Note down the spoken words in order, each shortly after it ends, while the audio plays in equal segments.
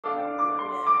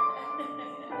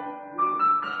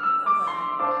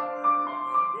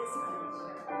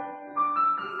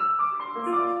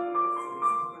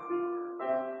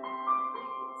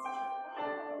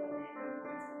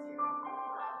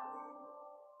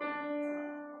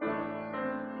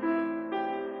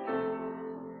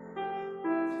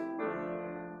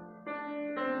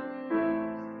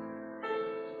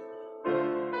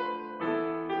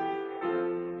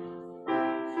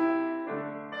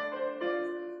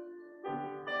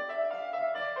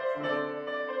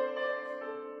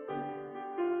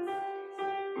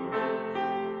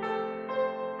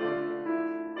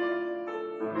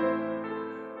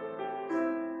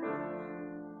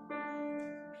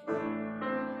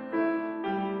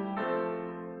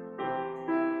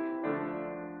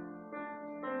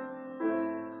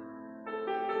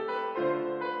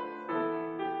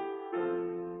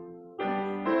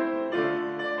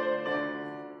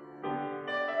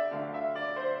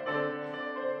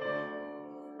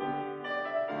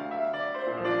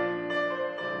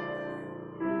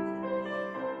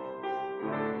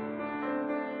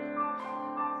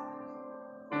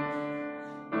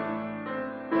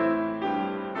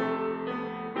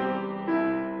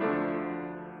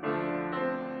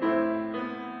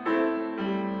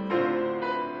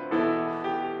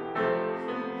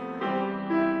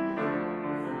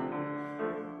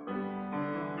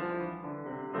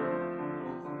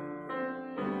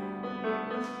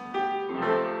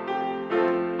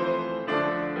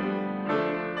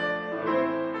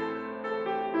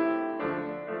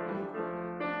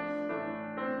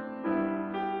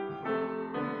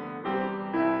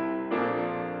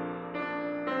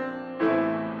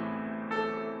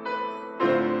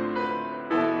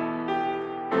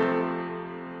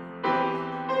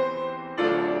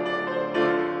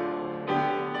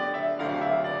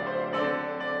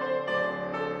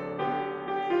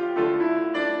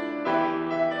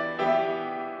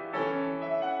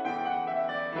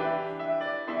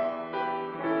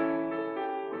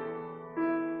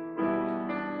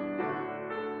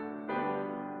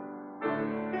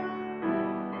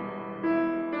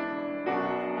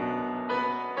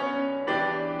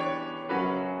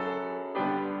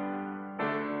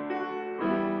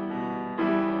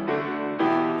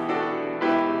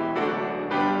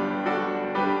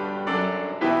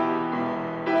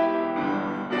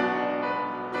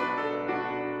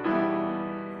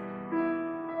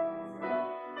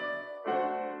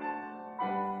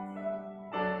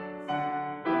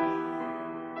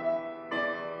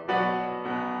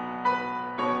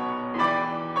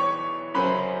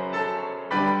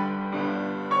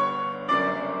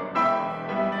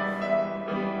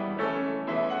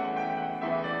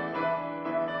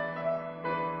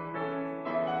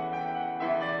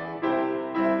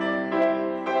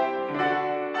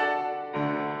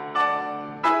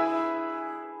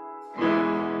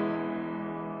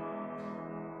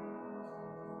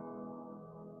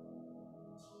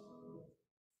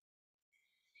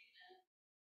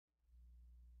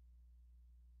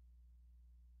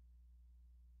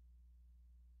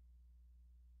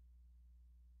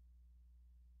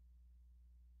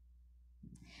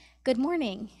Good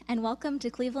morning, and welcome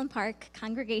to Cleveland Park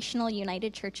Congregational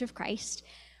United Church of Christ.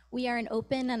 We are an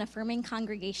open and affirming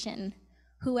congregation.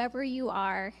 Whoever you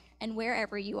are and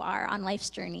wherever you are on life's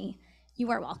journey,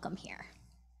 you are welcome here.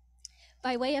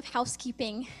 By way of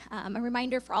housekeeping, a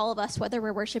reminder for all of us, whether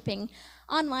we're worshiping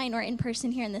online or in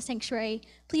person here in the sanctuary,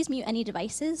 please mute any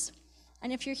devices.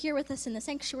 And if you're here with us in the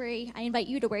sanctuary, I invite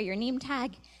you to wear your name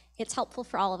tag. It's helpful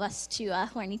for all of us to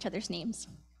learn each other's names.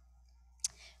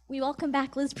 We welcome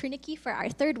back Liz Prunicki for our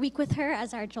third week with her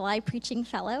as our July Preaching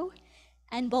Fellow.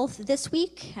 And both this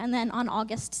week and then on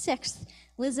August 6th,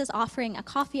 Liz is offering a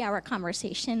coffee hour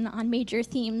conversation on major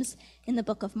themes in the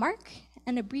book of Mark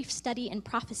and a brief study in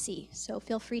prophecy. So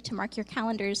feel free to mark your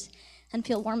calendars and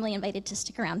feel warmly invited to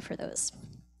stick around for those.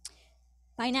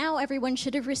 By now, everyone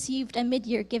should have received a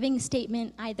mid-year giving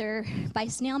statement either by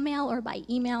snail mail or by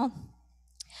email.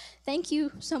 Thank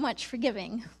you so much for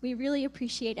giving. We really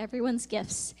appreciate everyone's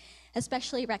gifts,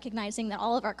 especially recognizing that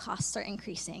all of our costs are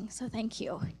increasing, so thank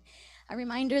you. A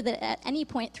reminder that at any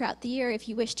point throughout the year, if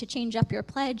you wish to change up your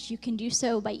pledge, you can do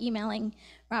so by emailing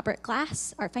Robert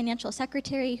Glass, our financial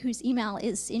secretary, whose email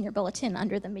is in your bulletin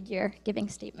under the mid-year giving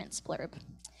statements blurb.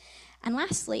 And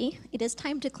lastly, it is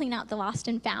time to clean out the lost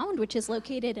and found, which is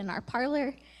located in our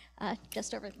parlor,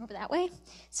 just over that way.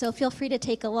 So feel free to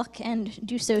take a look and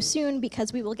do so soon,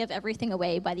 because we will give everything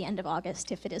away by the end of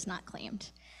August if it is not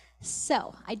claimed.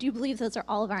 So I do believe those are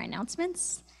all of our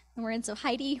announcements. In the words of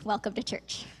Heidi, welcome to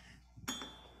church.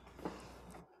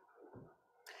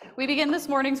 We begin this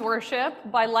morning's worship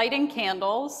by lighting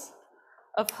candles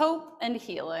of hope and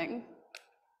healing.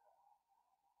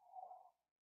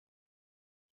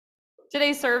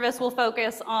 Today's service will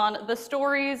focus on the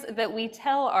stories that we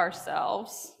tell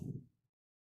ourselves.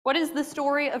 What is the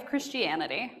story of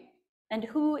Christianity, and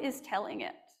who is telling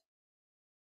it?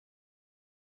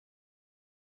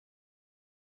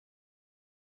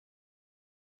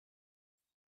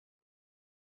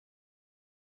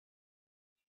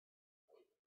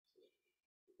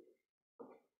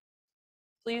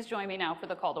 Please join me now for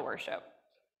the call to worship.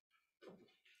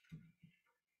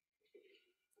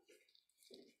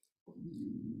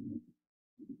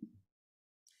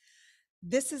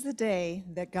 This is the day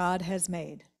that God has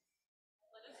made.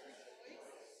 Let us rejoice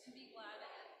and be glad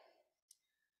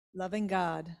in it. Loving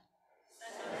God, Set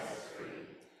us free,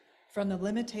 from the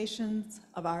limitations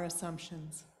of our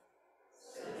assumptions,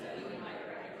 so that we might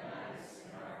recognize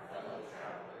in our fellow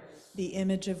travelers the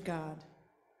image of God.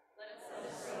 Let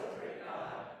us celebrate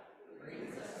God, who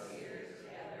brings us here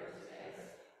together today.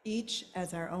 Each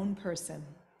as our own person,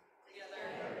 Together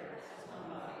as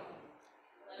one body.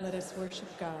 let us worship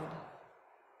God.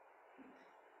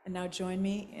 And now join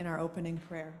me in our opening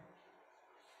prayer.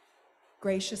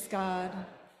 Gracious God,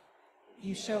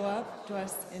 you show up to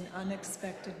us in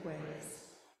unexpected ways.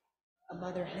 A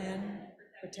mother hen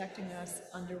protecting us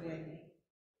under wing.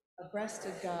 A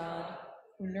breasted God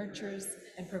who nurtures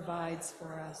and provides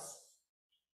for us.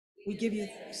 We give you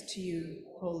thanks to you,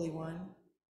 Holy One,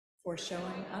 for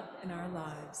showing up in our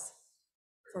lives,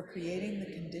 for creating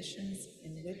the conditions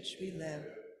in which we live,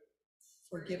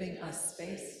 for giving us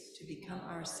space to become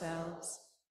ourselves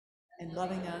and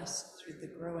loving us through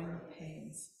the growing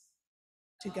pains.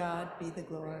 To God be the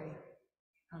glory.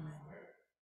 Amen.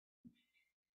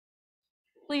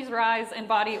 Please rise in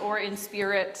body or in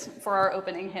spirit for our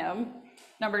opening hymn.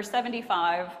 Number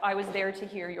 75, I Was There to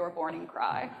Hear Your Warning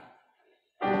Cry.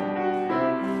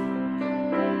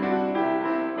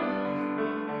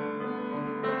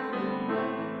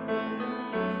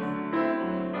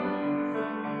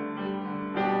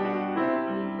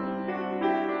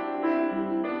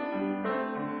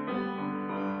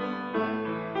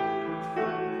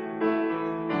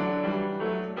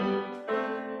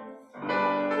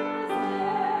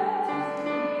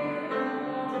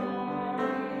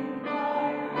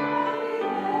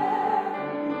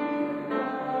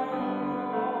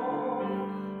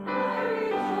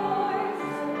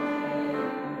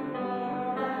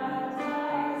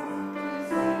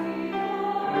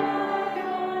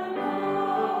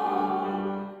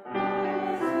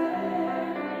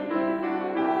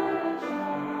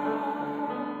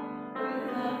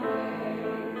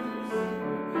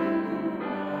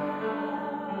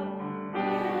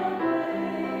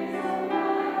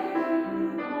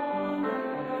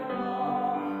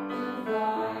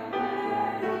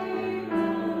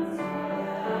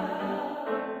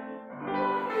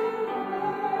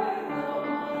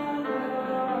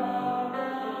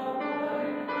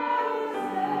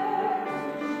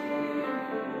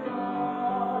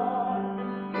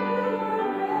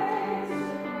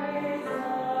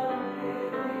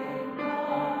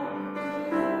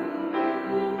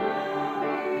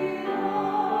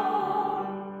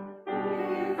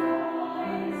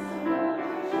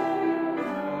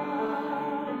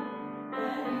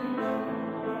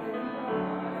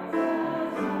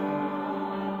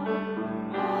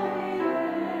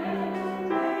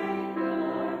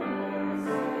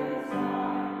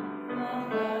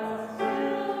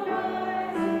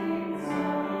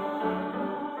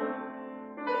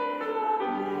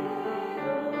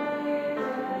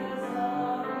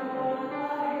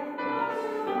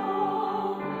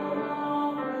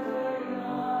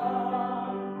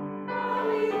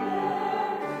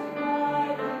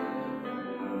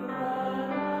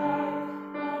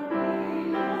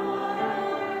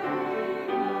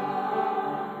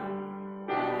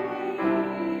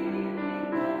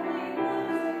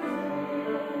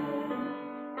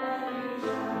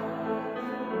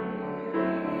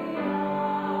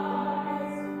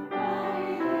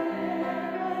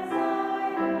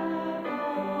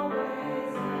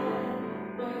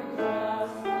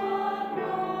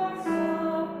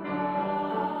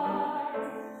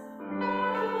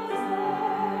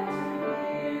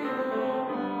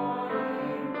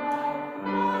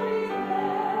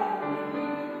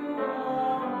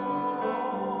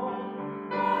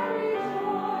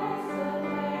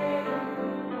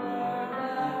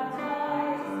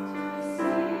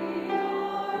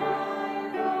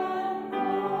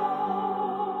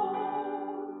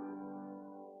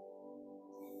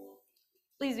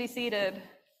 Please be seated.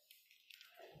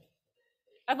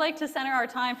 I'd like to center our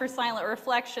time for silent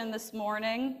reflection this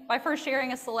morning by first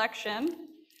sharing a selection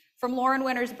from Lauren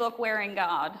Winner's book, Wearing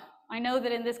God. I know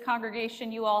that in this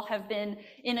congregation, you all have been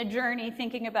in a journey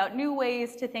thinking about new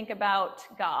ways to think about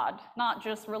God, not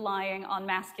just relying on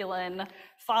masculine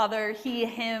father, he,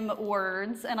 him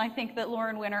words. And I think that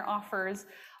Lauren Winner offers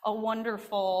a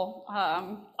wonderful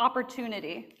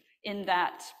opportunity in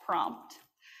that prompt.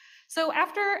 So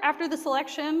after the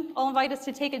selection, I'll invite us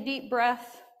to take a deep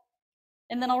breath,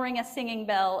 and then I'll ring a singing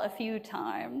bell a few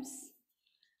times.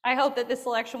 I hope that this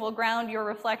selection will ground your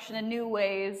reflection in new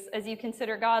ways as you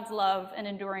consider God's love and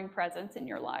enduring presence in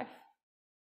your life.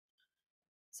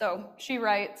 So she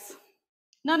writes,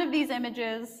 none of these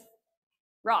images,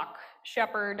 rock,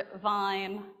 shepherd,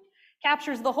 vine,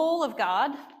 captures the whole of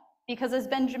God, because as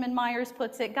Benjamin Myers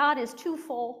puts it, God is too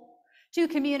full, too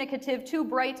communicative, too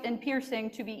bright and piercing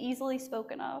to be easily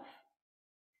spoken of.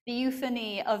 The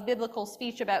euphony of biblical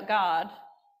speech about God,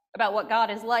 about what God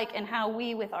is like and how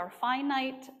we with our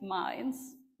finite minds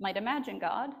might imagine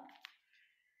God,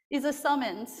 is a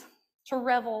summons to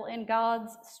revel in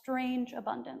God's strange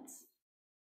abundance.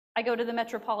 I go to the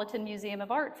Metropolitan Museum of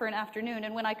Art for an afternoon,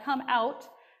 and when I come out,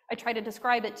 I try to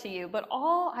describe it to you, but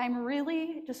all I'm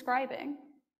really describing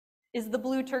is the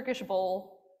blue Turkish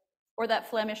bowl, or that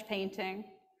Flemish painting,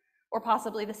 or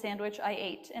possibly the sandwich I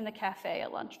ate in the cafe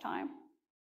at lunchtime.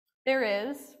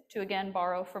 There is, to again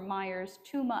borrow from Myers,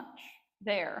 too much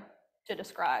there to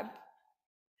describe.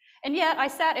 And yet I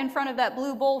sat in front of that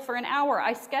blue bowl for an hour.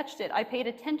 I sketched it, I paid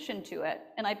attention to it,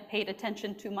 and I paid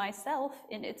attention to myself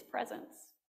in its presence.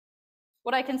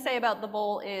 What I can say about the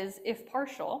bowl is, if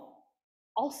partial,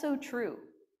 also true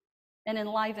and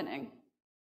enlivening.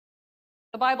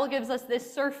 The Bible gives us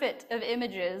this surfeit of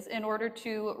images in order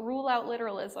to rule out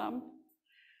literalism.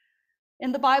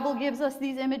 And the Bible gives us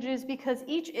these images because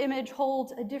each image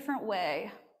holds a different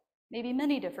way, maybe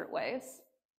many different ways,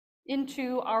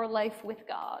 into our life with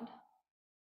God.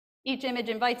 Each image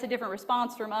invites a different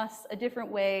response from us, a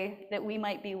different way that we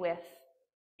might be with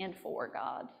and for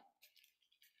God.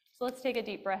 So let's take a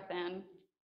deep breath in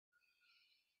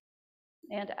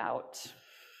and out.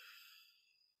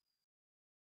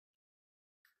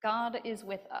 God is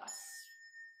with us.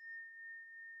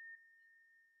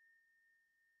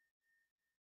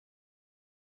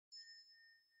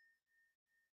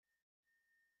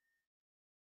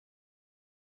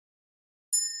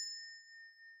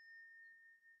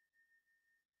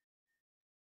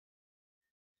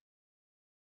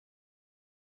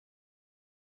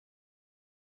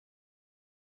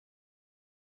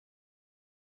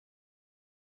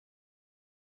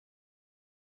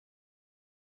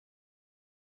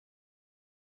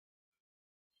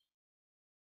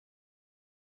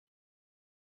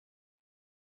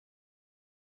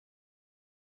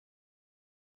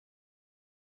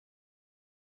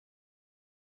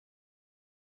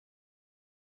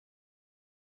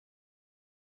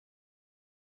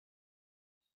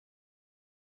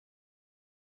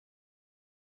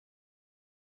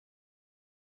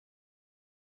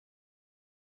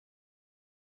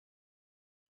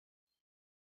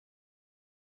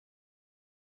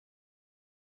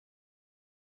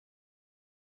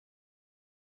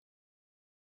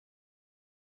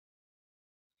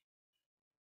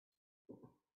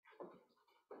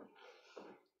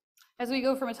 As we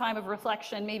go from a time of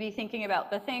reflection, maybe thinking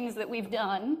about the things that we've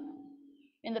done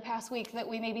in the past week that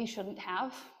we maybe shouldn't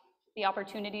have, the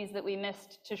opportunities that we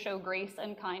missed to show grace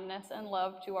and kindness and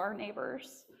love to our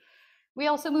neighbors. We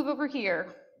also move over here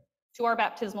to our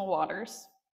baptismal waters,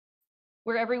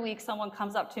 where every week someone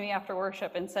comes up to me after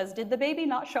worship and says, "Did the baby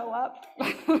not show up?"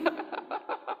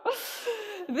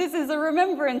 This is a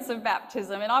remembrance of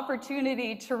baptism, an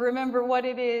opportunity to remember what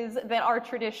it is that our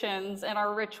traditions and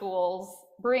our rituals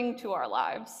bring to our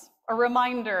lives, a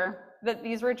reminder that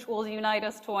these rituals unite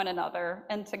us to one another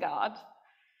and to God,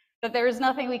 that there is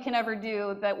nothing we can ever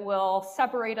do that will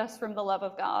separate us from the love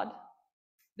of God,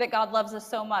 that God loves us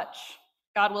so much,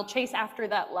 God will chase after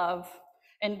that love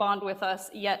and bond with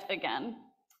us yet again.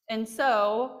 And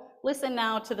so, listen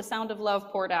now to the sound of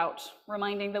love poured out,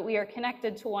 reminding that we are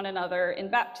connected to one another in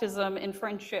baptism, in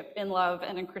friendship, in love,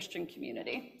 and in Christian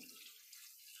community.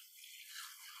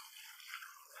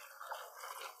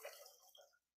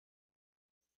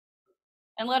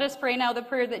 And let us pray now the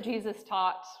prayer that Jesus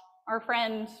taught, our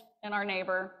friend and our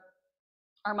neighbor,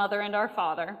 our mother and our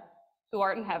father, who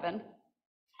art in heaven.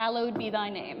 Hallowed be thy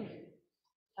name.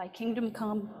 Thy kingdom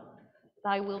come,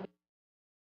 thy will be.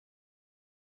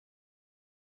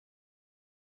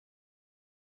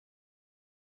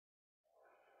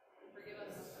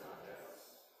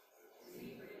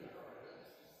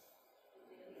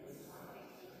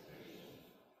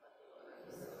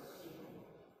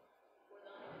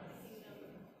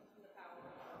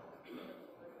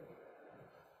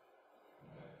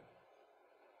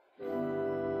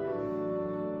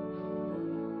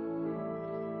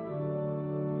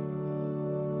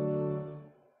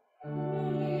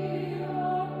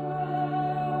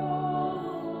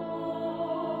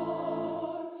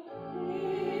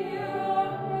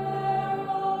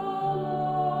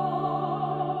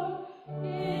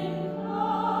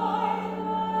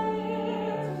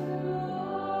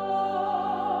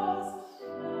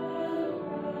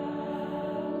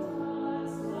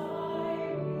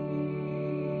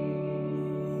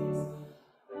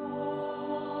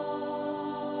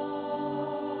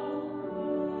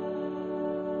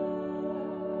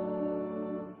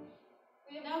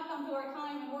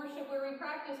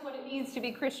 What it means to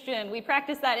be Christian. We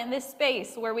practice that in this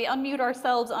space where we unmute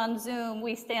ourselves on Zoom,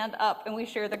 we stand up and we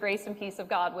share the grace and peace of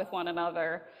God with one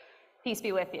another. Peace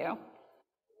be with you.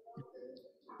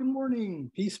 Good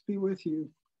morning. Peace be with you.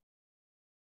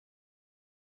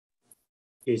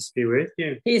 Peace be with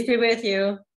you. Peace be with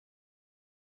you.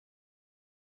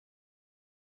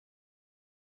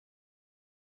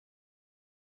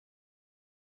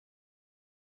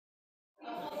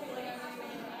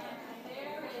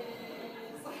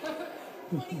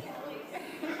 Peace be with you.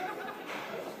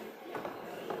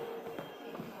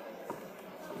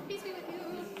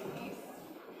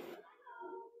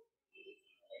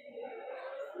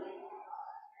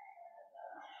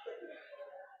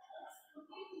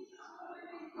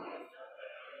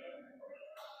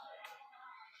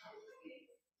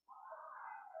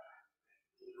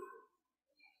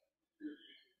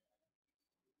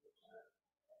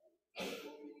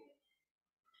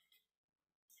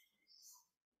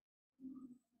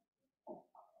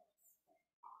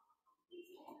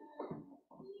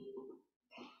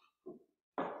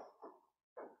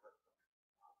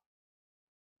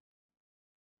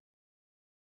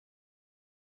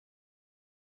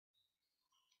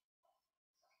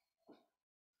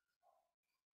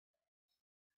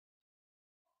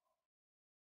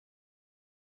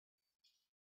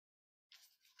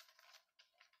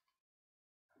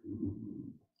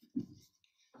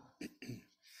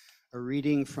 A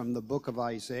reading from the book of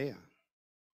Isaiah.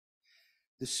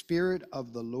 The Spirit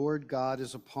of the Lord God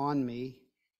is upon me,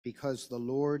 because the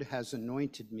Lord has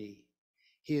anointed me.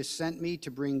 He has sent me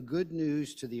to bring good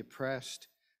news to the oppressed,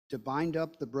 to bind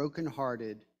up the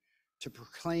brokenhearted, to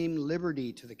proclaim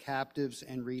liberty to the captives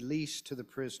and release to the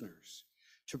prisoners,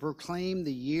 to proclaim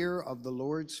the year of the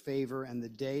Lord's favor and the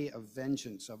day of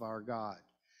vengeance of our God,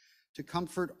 to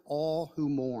comfort all who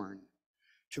mourn,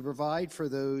 to provide for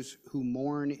those who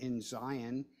mourn in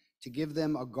Zion, to give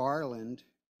them a garland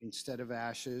instead of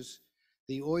ashes,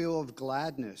 the oil of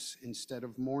gladness instead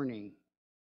of mourning,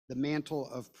 the mantle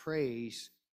of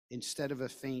praise instead of a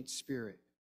faint spirit.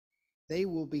 They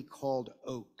will be called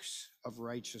oaks of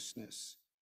righteousness,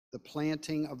 the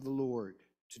planting of the Lord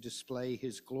to display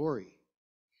his glory.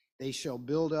 They shall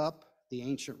build up the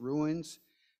ancient ruins.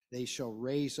 They shall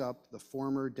raise up the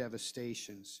former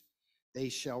devastations. They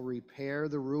shall repair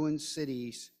the ruined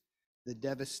cities, the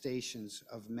devastations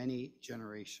of many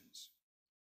generations.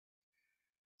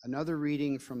 Another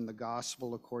reading from the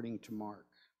Gospel according to Mark.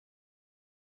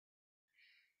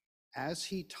 As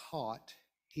he taught,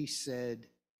 he said,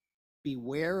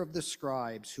 "Beware of the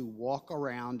scribes who walk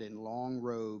around in long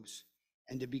robes,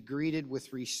 and to be greeted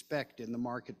with respect in the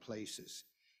marketplaces,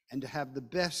 and to have the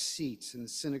best seats in the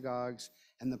synagogues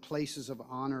and the places of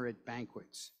honor at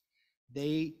banquets.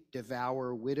 They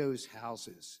devour widows'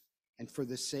 houses, and for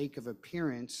the sake of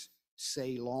appearance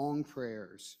say long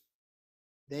prayers.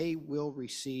 They will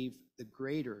receive the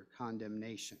greater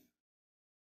condemnation."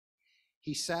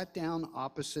 He sat down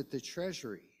opposite the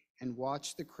treasury and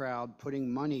watched the crowd putting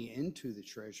money into the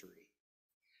treasury.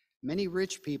 Many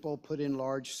rich people put in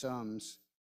large sums.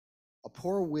 A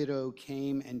poor widow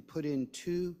came and put in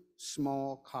 2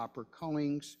 small copper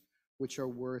coins, which are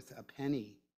worth a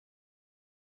penny.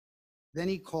 Then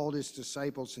he called his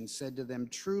disciples and said to them,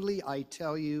 "Truly I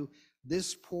tell you,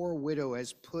 this poor widow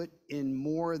has put in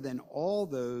more than all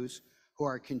those who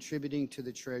are contributing to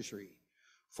the treasury.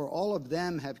 For all of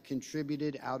them have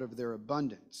contributed out of their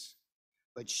abundance,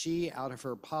 but she, out of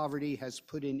her poverty, has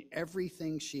put in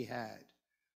everything she had,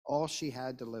 all she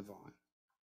had to live on."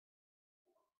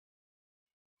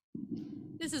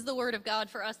 This is the word of God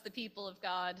for us, the people of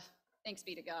God. Thanks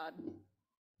be to God.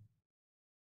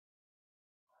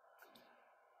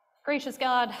 Gracious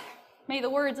God, may the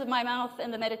words of my mouth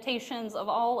and the meditations of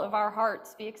all of our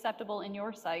hearts be acceptable in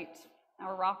your sight,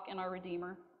 our rock and our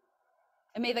redeemer.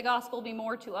 And may the gospel be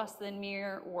more to us than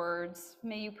mere words.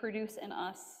 May you produce in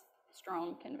us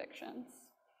strong convictions.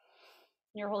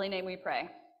 In your holy name we pray.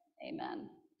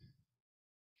 Amen.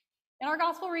 In our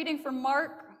gospel reading from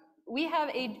Mark, we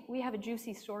have a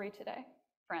juicy story today,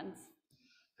 friends.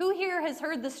 Who here has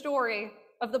heard the story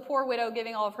of the poor widow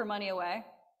giving all of her money away?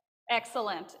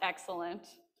 Excellent, excellent.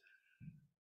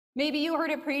 Maybe you heard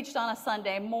it preached on a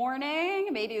Sunday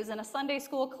morning. Maybe it was in a Sunday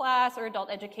school class or adult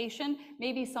education.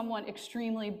 Maybe someone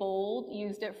extremely bold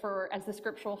used it as the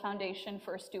scriptural foundation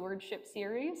for a stewardship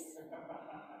series.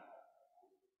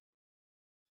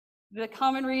 The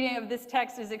common reading of this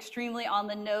text is extremely on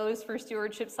the nose for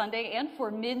Stewardship Sunday and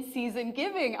for mid-season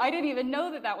giving. I didn't even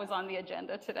know that was on the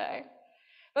agenda today.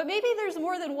 But maybe there's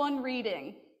more than one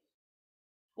reading.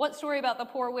 What story about the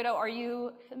poor widow are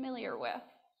you familiar with?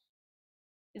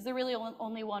 Is there really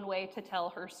only one way to tell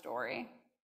her story?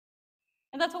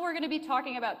 And that's what we're going to be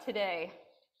talking about today,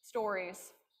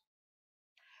 stories.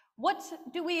 What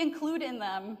do we include in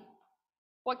them?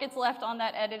 What gets left on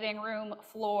that editing room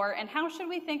floor? And how should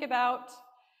we think about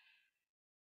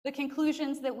the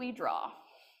conclusions that we draw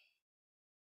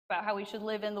about how we should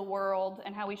live in the world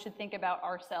and how we should think about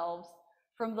ourselves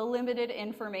from the limited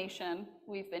information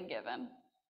we've been given?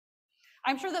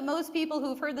 I'm sure that most people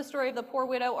who've heard the story of the poor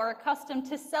widow are accustomed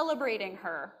to celebrating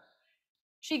her.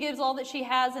 She gives all that she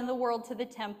has in the world to the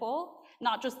temple,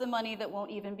 not just the money that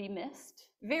won't even be missed.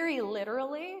 Very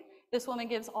literally, this woman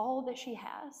gives all that she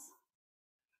has.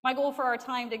 My goal for our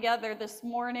time together this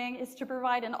morning is to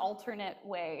provide an alternate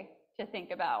way to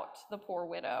think about the poor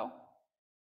widow.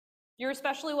 You're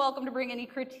especially welcome to bring any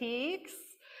critiques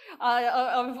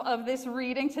of this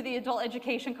reading to the adult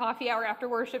education coffee hour after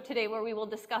worship today, where we will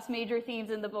discuss major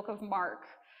themes in the book of Mark.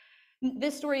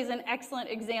 This story is an excellent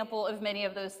example of many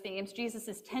of those themes: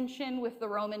 Jesus' tension with the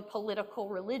Roman political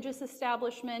religious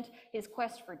establishment, his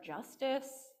quest for justice,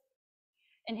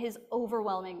 and his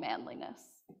overwhelming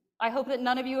manliness. I hope that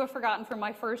none of you have forgotten from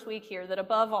my first week here that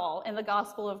above all, in the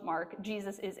Gospel of Mark,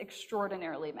 Jesus is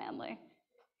extraordinarily manly.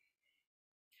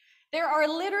 There are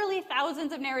literally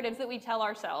thousands of narratives that we tell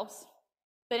ourselves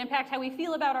that impact how we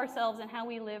feel about ourselves and how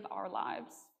we live our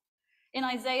lives. In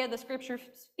Isaiah, the scripture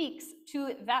speaks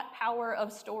to that power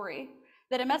of story,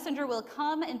 that a messenger will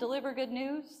come and deliver good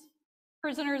news,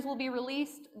 Prisoners will be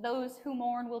released, those who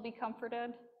mourn will be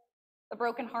comforted, the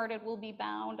brokenhearted will be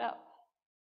bound up.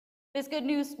 This good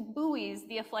news buoys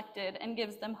the afflicted and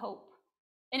gives them hope.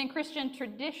 And in Christian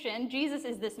tradition, Jesus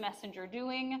is this messenger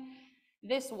doing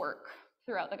this work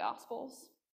throughout the Gospels.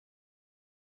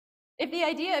 If the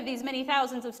idea of these many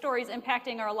thousands of stories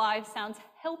impacting our lives sounds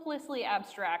helplessly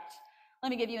abstract, let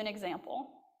me give you an example.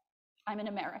 I'm an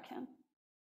American.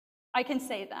 I can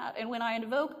say that, and when I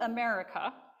invoke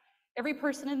America, every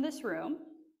person in this room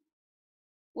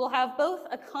will have both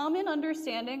a common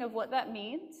understanding of what that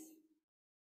means,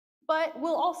 but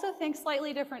will also think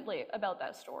slightly differently about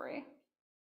that story.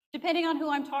 Depending on who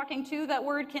I'm talking to, that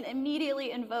word can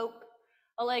immediately invoke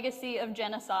a legacy of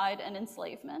genocide and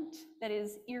enslavement that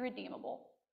is irredeemable.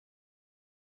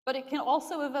 But it can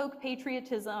also evoke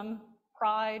patriotism,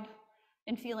 pride,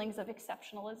 and feelings of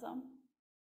exceptionalism.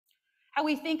 How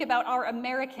we think about our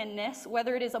Americanness,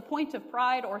 whether it is a point of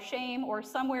pride or shame or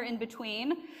somewhere in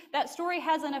between, that story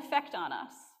has an effect on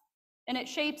us, and it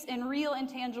shapes in real and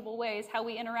tangible ways how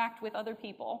we interact with other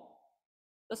people,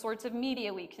 the sorts of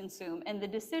media we consume, and the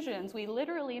decisions we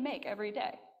literally make every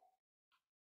day.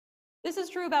 This is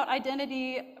true about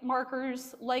identity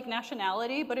markers like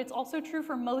nationality, but it's also true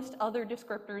for most other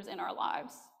descriptors in our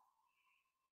lives.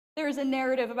 There is a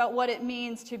narrative about what it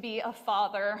means to be a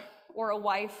father or a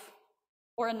wife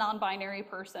or a non-binary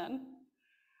person.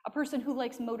 A person who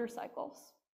likes motorcycles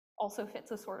also fits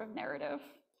a sort of narrative.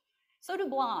 So do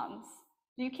blondes.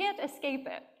 You can't escape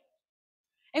it.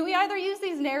 And we either use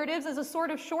these narratives as a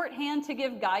sort of shorthand to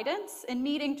give guidance and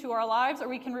meaning to our lives, or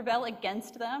we can rebel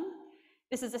against them.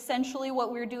 This is essentially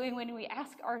what we're doing when we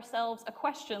ask ourselves a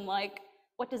question like,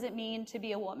 what does it mean to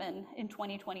be a woman in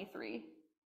 2023?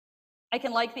 I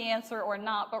can like the answer or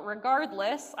not, but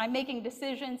regardless, I'm making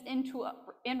decisions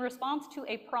in response to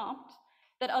a prompt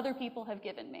that other people have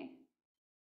given me.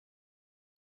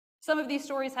 Some of these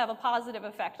stories have a positive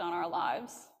effect on our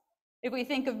lives. If we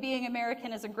think of being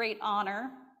American as a great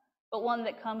honor, but one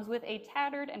that comes with a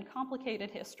tattered and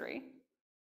complicated history,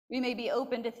 we may be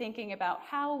open to thinking about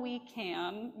how we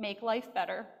can make life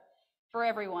better for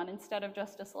everyone instead of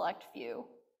just a select few.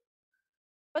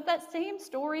 But that same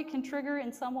story can trigger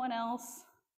in someone else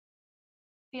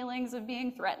feelings of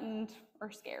being threatened or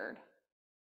scared.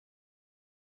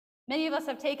 Many of us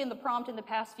have taken the prompt in the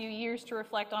past few years to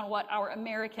reflect on what our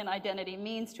American identity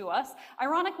means to us.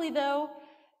 Ironically, though,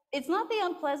 it's not the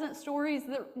unpleasant stories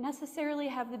that necessarily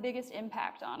have the biggest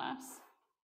impact on us,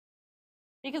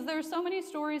 because there are so many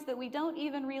stories that we don't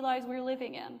even realize we're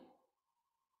living in.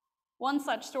 One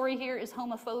such story here is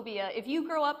homophobia. If you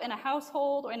grow up in a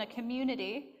household or in a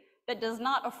community that does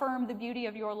not affirm the beauty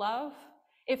of your love,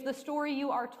 if the story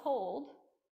you are told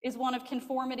is one of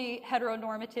conformity,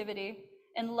 heteronormativity,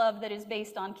 and love that is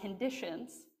based on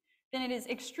conditions, then it is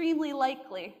extremely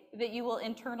likely that you will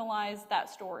internalize that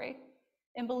story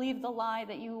and believe the lie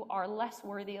that you are less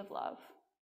worthy of love.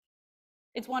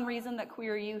 It's one reason that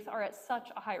queer youth are at such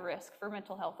a high risk for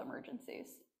mental health emergencies.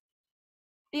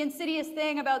 The insidious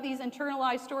thing about these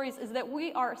internalized stories is that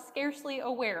we are scarcely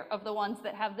aware of the ones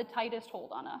that have the tightest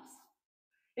hold on us.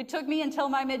 It took me until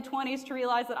my mid-20s to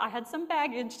realize that I had some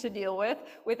baggage to deal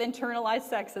with internalized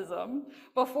sexism.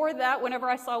 Before that, whenever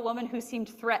I saw a woman who seemed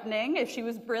threatening, if she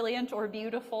was brilliant or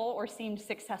beautiful or seemed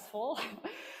successful,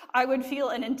 I would feel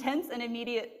an intense and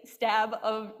immediate stab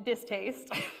of distaste.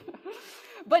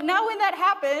 But now when that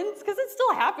happens, because it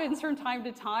still happens from time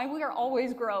to time, we are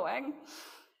always growing.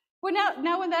 But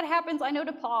now when that happens, I know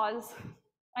to pause.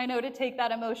 I know to take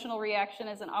that emotional reaction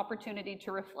as an opportunity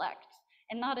to reflect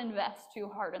and not invest too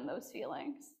hard in those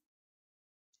feelings.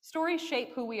 Stories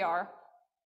shape who we are.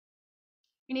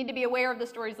 We need to be aware of the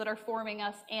stories that are forming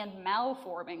us and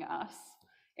malforming us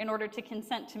in order to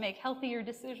consent to make healthier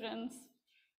decisions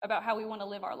about how we want to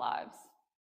live our lives.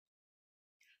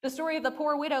 The story of the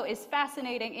poor widow is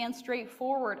fascinating and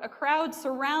straightforward. A crowd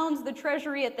surrounds the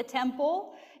treasury at the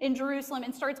temple in Jerusalem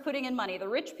and starts putting in money. The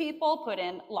rich people put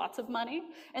in lots of money,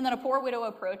 and then a poor widow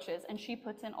approaches, and she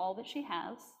puts in all that she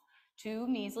has, 2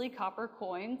 measly copper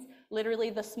coins, literally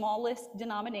the smallest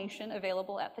denomination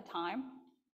available at the time.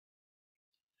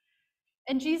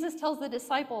 And Jesus tells the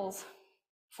disciples,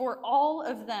 for all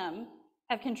of them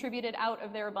have contributed out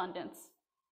of their abundance,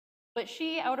 but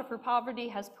she, out of her poverty,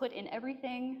 has put in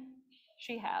everything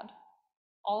she had,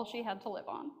 all she had to live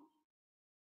on.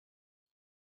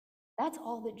 That's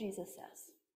all that Jesus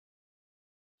says.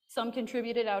 Some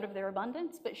contributed out of their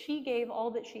abundance, but she gave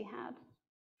all that she had.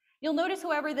 You'll notice,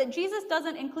 however, that Jesus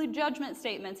doesn't include judgment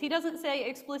statements. He doesn't say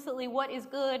explicitly what is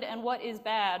good and what is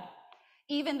bad.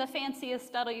 Even the fanciest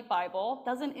study Bible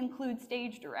doesn't include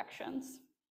stage directions.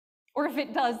 Or if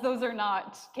it does, those are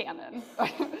not canon.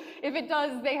 If it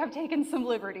does, they have taken some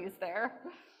liberties there.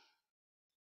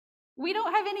 We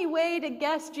don't have any way to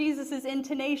guess Jesus's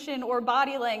intonation or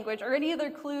body language or any other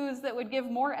clues that would give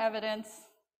more evidence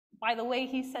by the way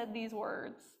he said these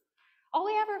words. All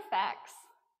we have are facts.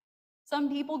 Some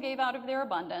people gave out of their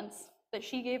abundance, but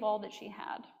she gave all that she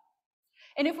had.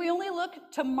 And if we only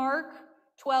look to Mark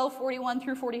 12:41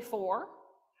 through 44,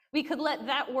 we could let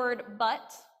that word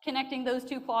 "but," connecting those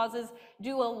two clauses,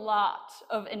 do a lot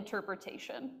of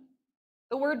interpretation.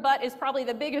 The word "but" is probably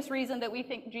the biggest reason that we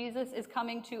think Jesus is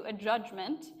coming to a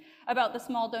judgment about the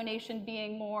small donation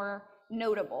being more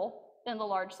notable than the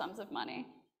large sums of money.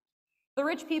 The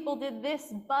rich people did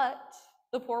this, but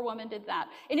the poor woman did that.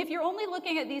 And if you're only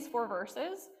looking at these 4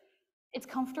 verses, it's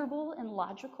comfortable and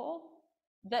logical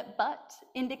that "but"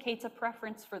 indicates a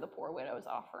preference for the poor widow's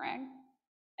offering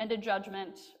and a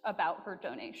judgment about her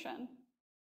donation.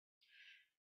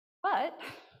 But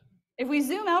if we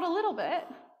zoom out a little bit,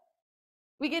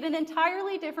 we get an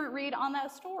entirely different read on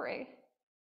that story.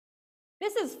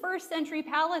 This is 1st century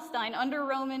Palestine under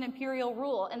Roman imperial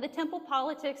rule, and the temple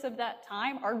politics of that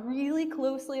time are really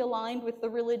closely aligned with the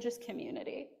religious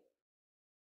community.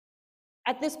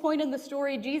 At this point in the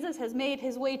story, Jesus has made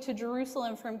his way to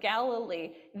Jerusalem from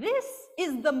Galilee. This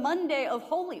is the Monday of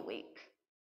Holy Week.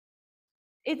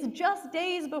 It's just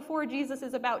days before Jesus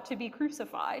is about to be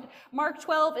crucified. Mark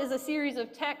 12 is a series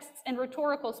of texts and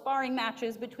rhetorical sparring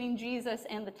matches between Jesus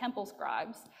and the temple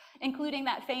scribes, including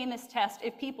that famous test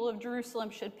if people of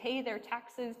Jerusalem should pay their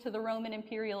taxes to the Roman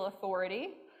imperial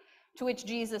authority, to which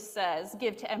Jesus says,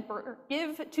 give to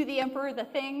the emperor the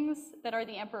things that are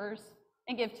the emperor's,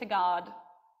 and give to God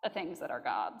the things that are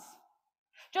God's.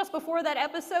 Just before that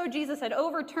episode, Jesus had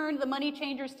overturned the money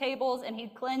changers' tables and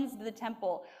he'd cleansed the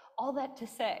temple. All that to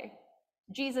say,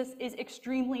 Jesus is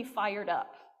extremely fired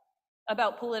up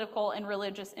about political and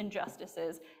religious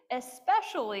injustices,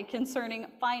 especially concerning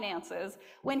finances,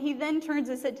 when he then turns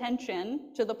his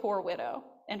attention to the poor widow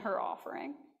and her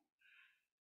offering.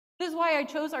 This is why I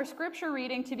chose our scripture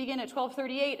reading to begin at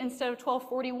 12:38 instead of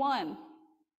 12:41.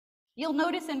 You'll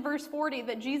notice in verse 40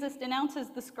 that Jesus denounces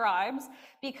the scribes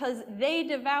because they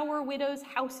devour widows'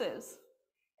 houses.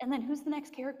 And then who's the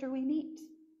next character we meet?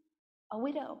 A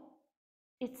widow.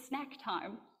 It's snack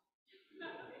time.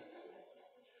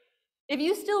 If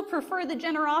you still prefer the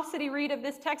generosity read of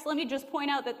this text, let me just point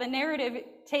out that the narrative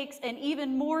takes an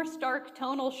even more stark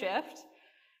tonal shift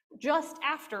just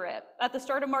after it, at the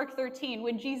start of Mark 13,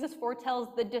 when Jesus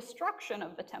foretells the destruction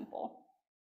of the temple.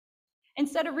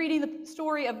 Instead of reading the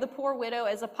story of the poor widow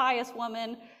as a pious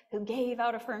woman who gave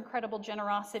out of her incredible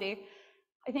generosity,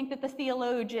 I think that the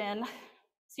theologian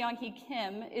Seong-Hee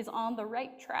Kim is on the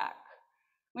right track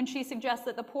when she suggests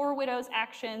that the poor widow's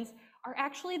actions are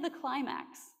actually the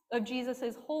climax of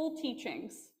Jesus's whole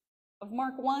teachings of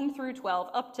Mark 1 through 12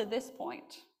 up to this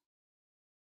point.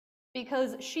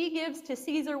 Because she gives to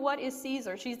Caesar what is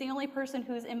Caesar. She's the only person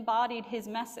who's embodied his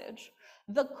message.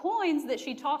 The coins that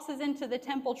she tosses into the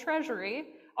temple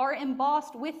treasury are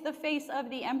embossed with the face of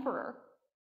the emperor.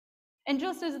 And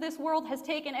just as this world has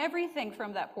taken everything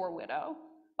from that poor widow,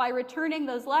 by returning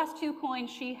those last 2 coins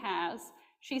she has,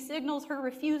 she signals her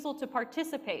refusal to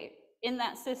participate in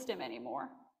that system anymore,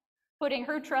 putting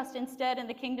her trust instead in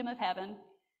the kingdom of heaven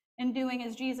and doing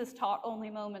as Jesus taught only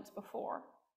moments before.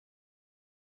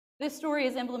 This story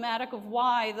is emblematic of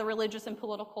why the religious and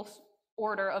political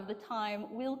order of the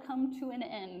time will come to an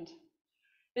end.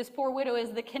 This poor widow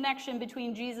is the connection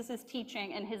between Jesus's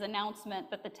teaching and his announcement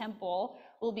that the temple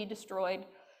will be destroyed,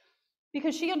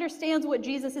 because she understands what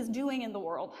Jesus is doing in the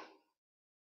world,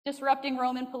 disrupting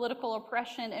Roman political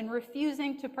oppression and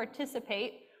refusing to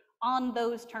participate on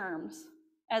those terms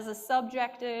as a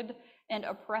subjected and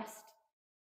oppressed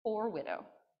poor widow.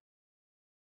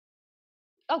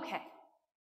 Okay.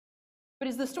 But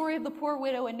is the story of the poor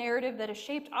widow a narrative that has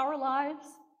shaped our lives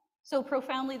so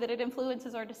profoundly that it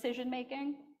influences our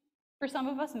decision-making? For some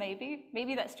of us, maybe.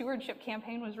 Maybe that stewardship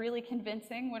campaign was really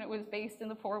convincing when it was based in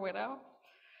the poor widow.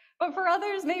 But for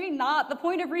others, maybe not. The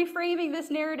point of reframing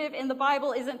this narrative in the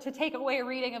Bible isn't to take away a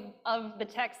reading of the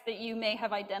text that you may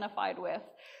have identified with,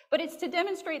 but it's to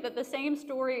demonstrate that the same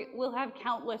story will have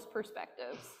countless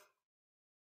perspectives,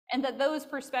 and that those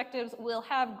perspectives will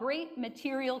have great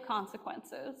material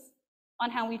consequences on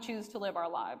how we choose to live our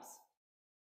lives.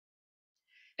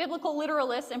 Biblical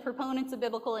literalists and proponents of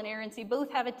biblical inerrancy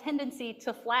both have a tendency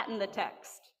to flatten the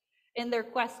text in their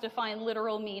quest to find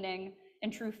literal meaning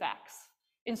and true facts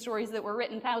in stories that were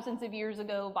written thousands of years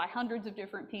ago by hundreds of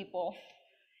different people.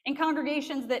 In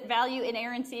congregations that value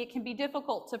inerrancy, it can be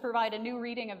difficult to provide a new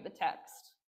reading of the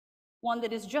text. one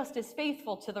that is just as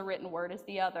faithful to the written word as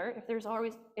the other, if there's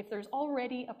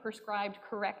already a prescribed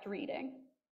correct reading.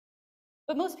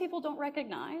 But most people don't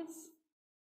recognize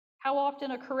how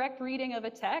often a correct reading of a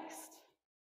text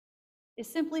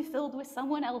is simply filled with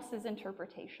someone else's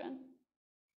interpretation.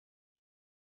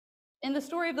 In the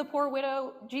story of the poor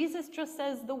widow, Jesus just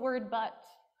says the word but,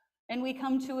 and we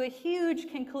come to a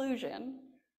huge conclusion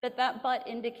that that but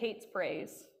indicates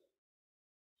praise.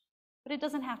 But it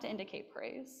doesn't have to indicate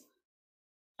praise.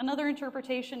 Another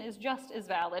interpretation is just as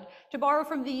valid. To borrow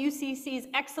from the UCC's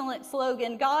excellent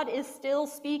slogan, God is still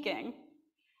speaking.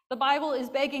 The Bible is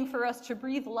begging for us to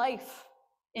breathe life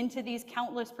into these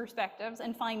countless perspectives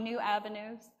and find new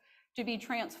avenues to be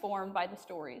transformed by the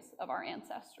stories of our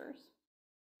ancestors.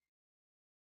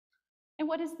 And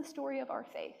what is the story of our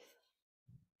faith?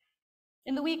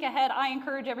 In the week ahead, I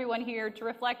encourage everyone here to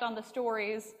reflect on the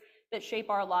stories that shape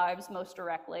our lives most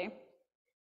directly.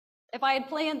 If I had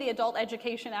planned the adult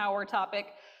education hour topic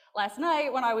last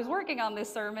night when I was working on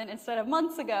this sermon instead of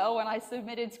months ago when I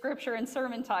submitted scripture and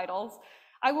sermon titles,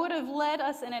 I would have led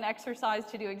us in an exercise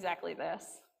to do exactly this,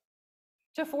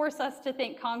 to force us to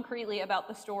think concretely about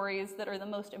the stories that are the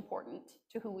most important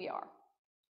to who we are.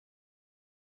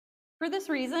 For this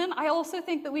reason, I also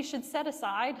think that we should set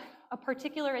aside a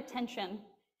particular attention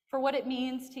for what it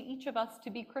means to each of us to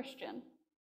be Christian.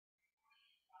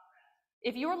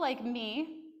 If you're like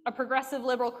me, a progressive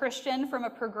liberal Christian from a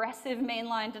progressive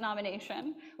mainline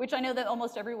denomination, which I know that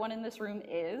almost everyone in this room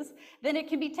is, then it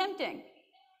can be tempting.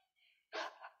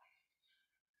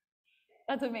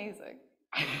 That's amazing.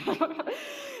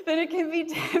 Then it can be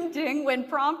tempting when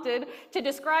prompted to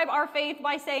describe our faith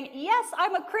by saying, yes,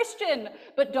 I'm a Christian,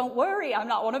 but don't worry, I'm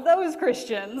not one of those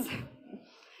Christians.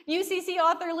 UCC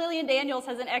author Lillian Daniels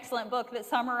has an excellent book that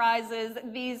summarizes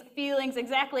these feelings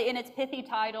exactly in its pithy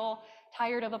title,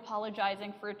 Tired of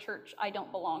Apologizing for a Church I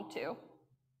Don't Belong to.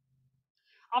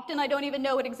 Often I don't even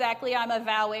know what exactly I'm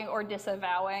avowing or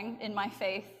disavowing in my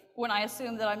faith when I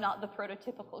assume that I'm not the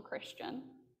prototypical Christian,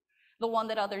 the one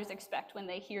that others expect when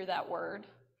they hear that word.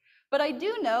 But I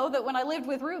do know that when I lived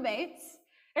with roommates,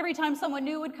 every time someone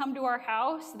new would come to our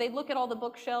house, they'd look at all the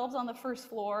bookshelves on the first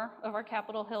floor of our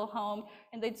Capitol Hill home,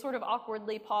 and they'd sort of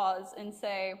awkwardly pause and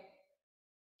say,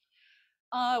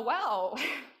 wow,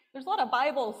 there's a lot of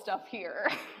Bible stuff here,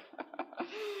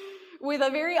 with a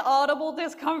very audible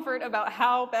discomfort about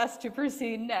how best to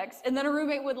proceed next. And then a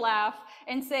roommate would laugh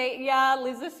and say, yeah,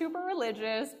 Liz is super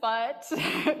religious, but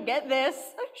get this,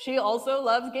 she also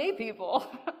loves gay people.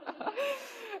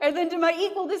 And then to my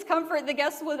equal discomfort, the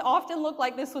guests would often look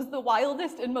like this was the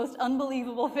wildest and most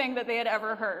unbelievable thing that they had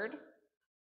ever heard.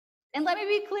 And let me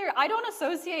be clear, I don't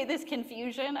associate this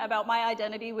confusion about my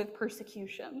identity with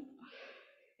persecution.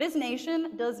 This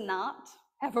nation does not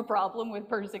have a problem with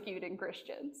persecuting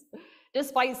Christians,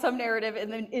 despite some narrative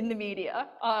in the media.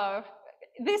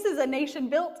 This is a nation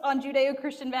built on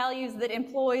Judeo-Christian values that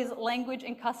employs language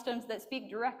and customs that speak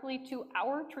directly to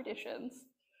our traditions.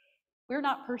 We're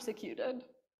not persecuted.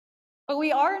 But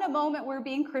we are in a moment where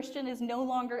being Christian is no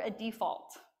longer a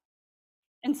default.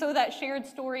 And so that shared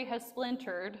story has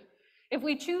splintered. If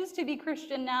we choose to be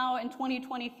Christian now in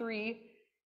 2023,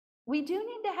 we do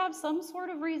need to have some sort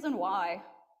of reason why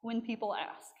when people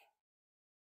ask.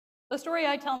 The story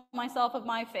I tell myself of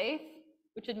my faith,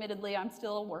 which admittedly I'm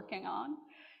still working on,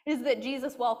 is that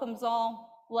Jesus welcomes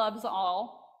all, loves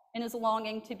all, and is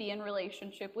longing to be in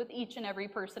relationship with each and every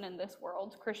person in this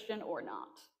world, Christian or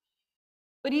not.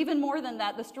 But even more than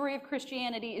that, the story of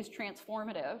Christianity is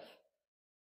transformative.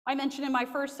 I mentioned in my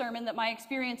first sermon that my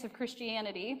experience of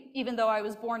Christianity, even though I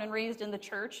was born and raised in the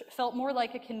church, felt more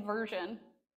like a conversion.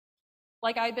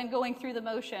 Like I'd been going through the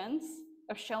motions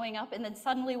of showing up and then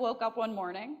suddenly woke up one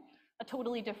morning, a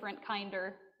totally different,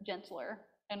 kinder, gentler,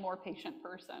 and more patient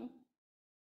person.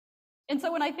 And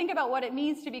so when I think about what it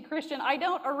means to be Christian, I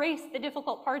don't erase the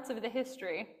difficult parts of the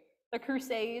history, the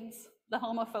Crusades, the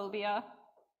homophobia,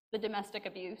 the domestic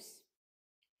abuse.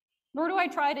 Nor do I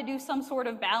try to do some sort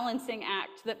of balancing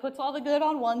act that puts all the good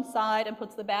on one side and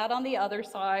puts the bad on the other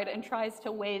side and tries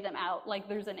to weigh them out like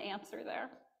there's an answer there.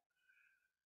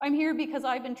 I'm here because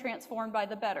I've been transformed by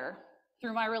the better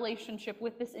through my relationship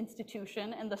with this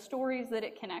institution and the stories that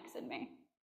it connects in me.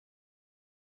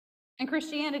 In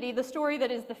Christianity, the story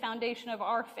that is the foundation of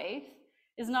our faith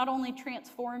is not only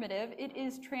transformative, it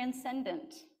is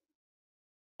transcendent.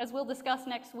 As we'll discuss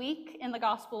next week in the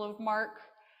Gospel of Mark,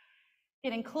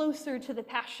 getting closer to the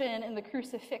passion and the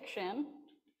crucifixion,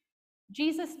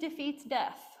 Jesus defeats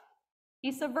death.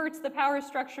 He subverts the power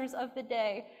structures of the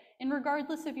day, and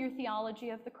regardless of your theology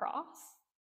of the cross,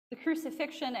 the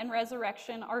crucifixion and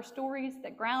resurrection are stories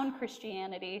that ground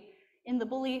Christianity in the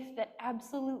belief that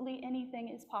absolutely anything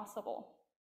is possible.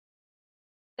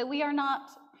 That we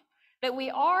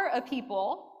are a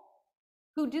people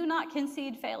who do not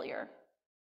concede failure.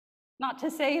 Not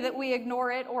to say that we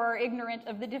ignore it or are ignorant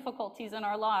of the difficulties in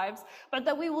our lives, but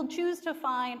that we will choose to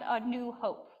find a new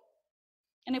hope.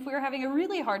 And if we're having a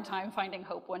really hard time finding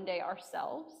hope one day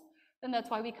ourselves, then that's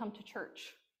why we come to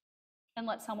church and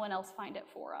let someone else find it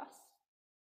for us.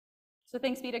 So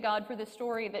thanks be to God for this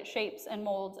story that shapes and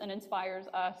molds and inspires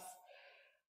us.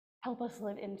 Help us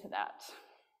live into that.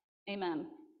 Amen.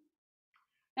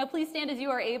 Now please stand as you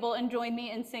are able and join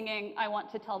me in singing, "I Want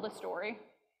to Tell the Story."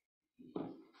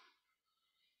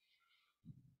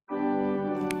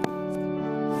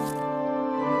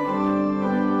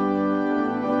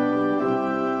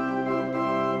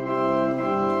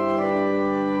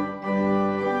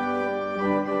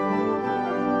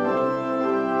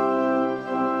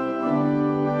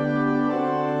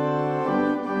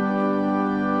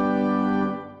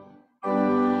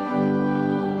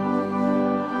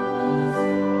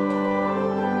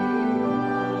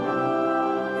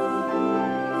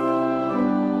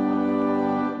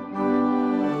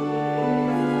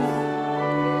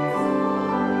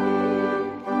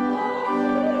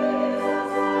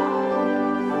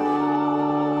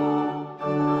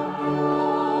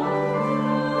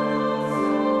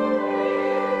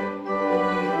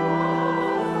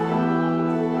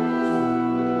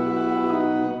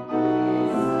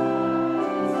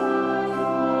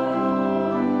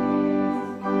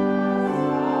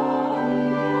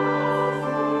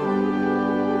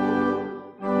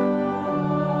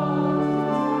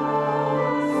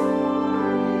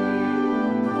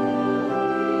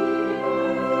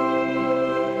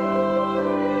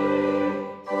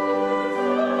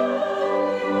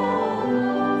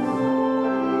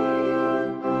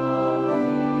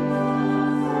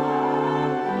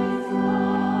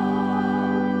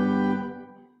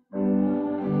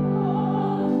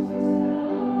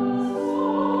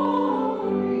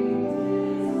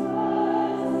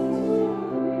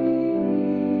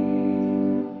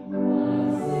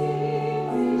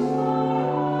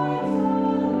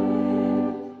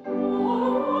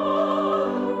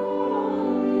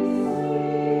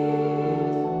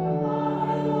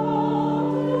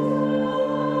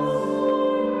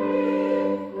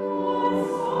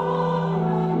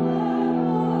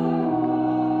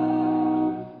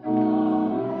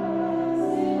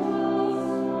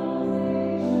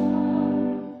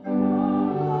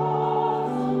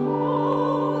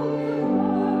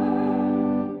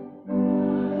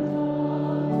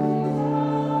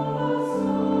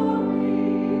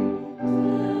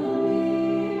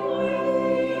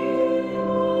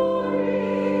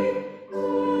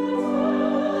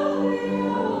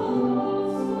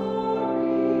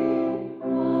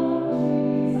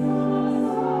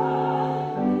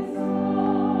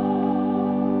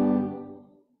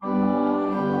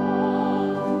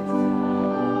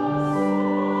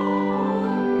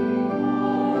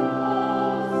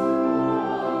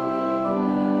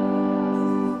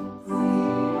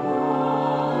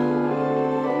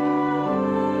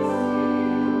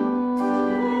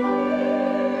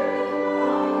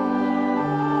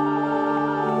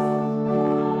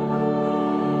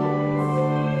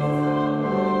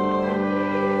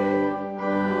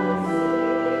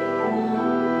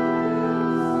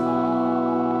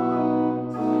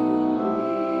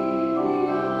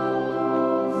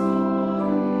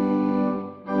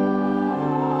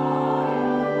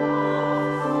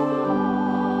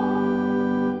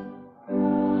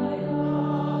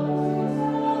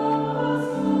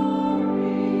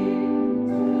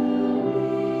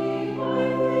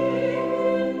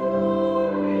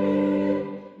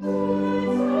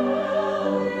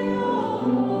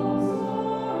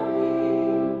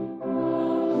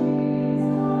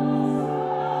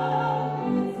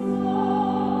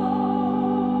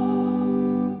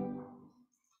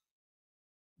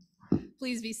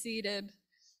 Please be seated.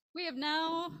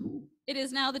 It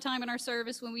is now the time in our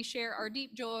service when we share our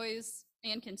deep joys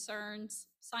and concerns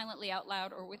silently out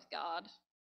loud or with God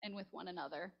and with one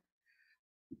another.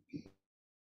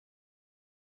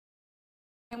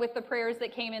 And with the prayers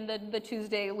that came in the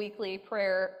Tuesday weekly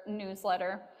prayer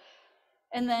newsletter.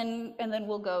 And then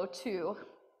we'll go to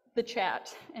the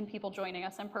chat and people joining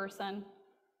us in person.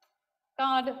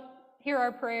 God, hear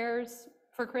our prayers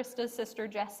for Krista's sister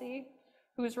Jessie,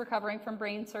 who is recovering from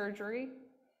brain surgery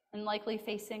and likely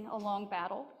facing a long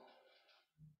battle.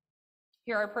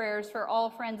 Hear our prayers for all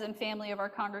friends and family of our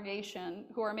congregation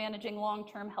who are managing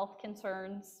long-term health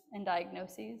concerns and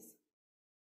diagnoses.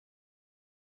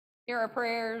 Hear our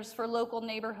prayers for local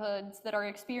neighborhoods that are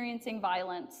experiencing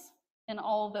violence and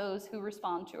all those who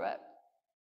respond to it.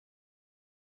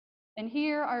 And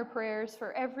hear our prayers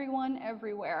for everyone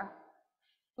everywhere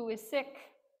who is sick,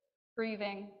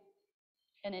 grieving,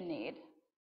 and in need.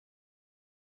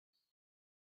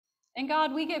 And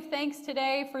God, we give thanks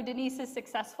today for Denise's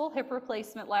successful hip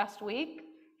replacement last week,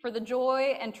 for the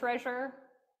joy and treasure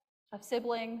of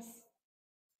siblings,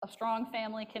 of strong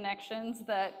family connections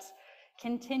that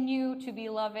continue to be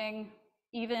loving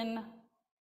even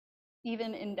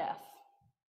in death.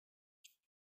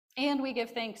 And we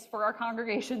give thanks for our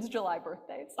congregation's July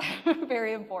birthdays,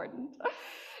 very important.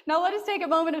 Now let us take a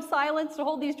moment of silence to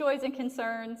hold these joys and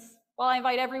concerns while I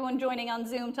invite everyone joining on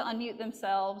Zoom to unmute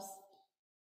themselves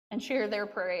and share their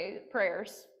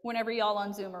prayers whenever y'all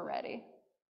on Zoom are ready.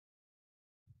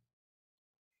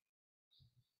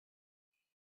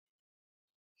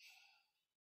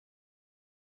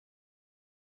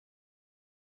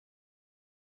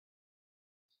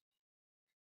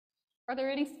 Are there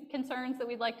any concerns that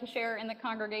we'd like to share in the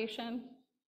congregation?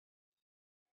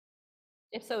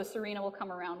 If so, Serena will come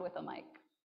around with a mic.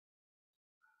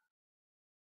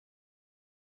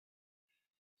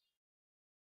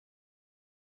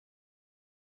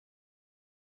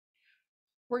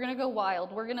 We're gonna go wild.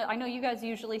 I know you guys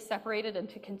usually separate it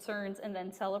into concerns and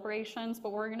then celebrations,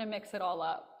 but we're gonna mix it all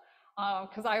up.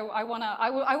 Because I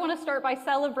wanna start by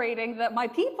celebrating that my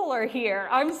people are here.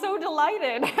 I'm so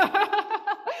delighted.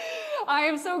 I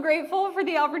am so grateful for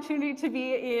the opportunity to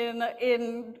be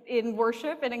in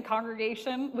worship and in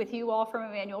congregation with you all from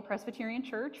Emmanuel Presbyterian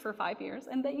Church for 5 years,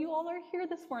 and that you all are here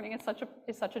this morning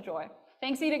is such a joy.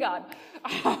 Thanks be to God.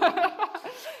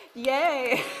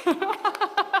 Yay.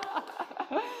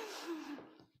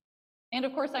 And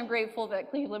of course, I'm grateful that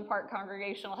Cleveland Park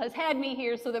Congregational has had me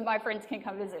here so that my friends can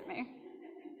come visit me.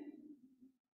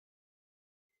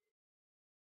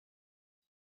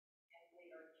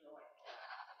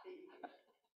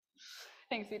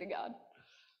 Thanks be to God.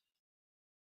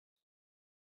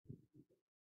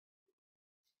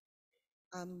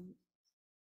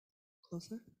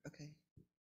 Closer? Okay.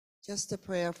 Just a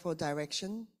prayer for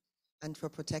direction and for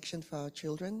protection for our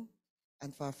children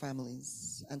and for our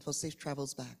families and for safe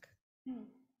travels back.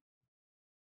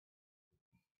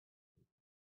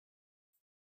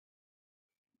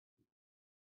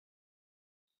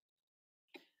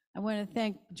 I want to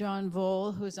thank John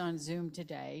Vole, who's on Zoom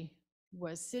today,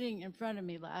 was sitting in front of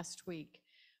me last week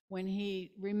when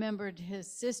he remembered his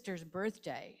sister's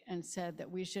birthday and said that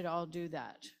we should all do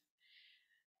that.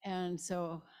 And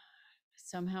so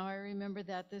somehow I remembered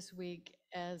that this week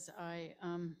as I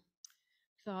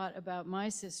thought about my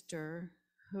sister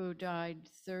who died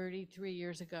 33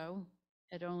 years ago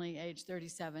at only age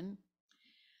 37.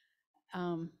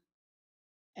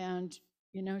 And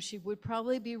you know, she would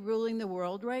probably be ruling the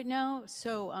world right now.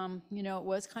 So, you know, it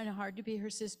was kind of hard to be her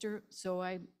sister. So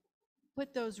I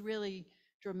put those really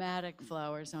dramatic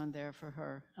flowers on there for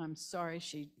her. I'm sorry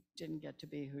she didn't get to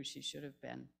be who she should have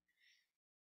been.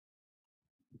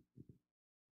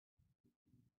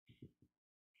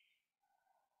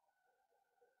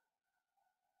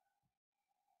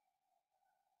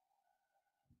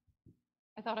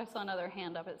 I thought I saw another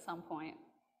hand up at some point.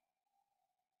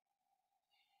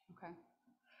 Okay.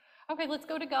 Okay, let's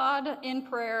go to God in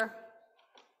prayer.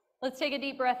 Let's take a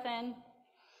deep breath in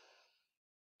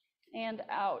and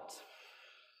out.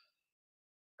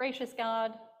 Gracious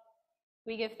God,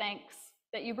 we give thanks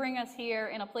that you bring us here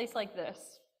in a place like this,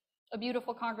 a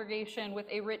beautiful congregation with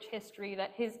a rich history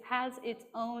that has its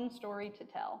own story to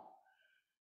tell.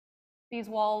 These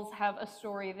walls have a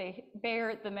story. They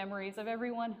bear the memories of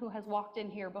everyone who has walked in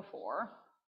here before.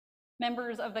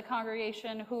 Members of the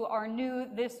congregation who are new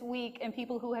this week and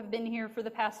people who have been here for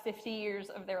the past 50 years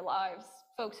of their lives,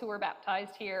 folks who were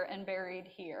baptized here and buried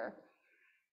here.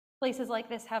 Places like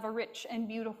this have a rich and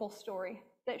beautiful story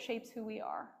that shapes who we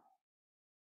are.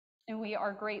 And we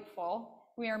are grateful.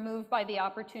 We are moved by the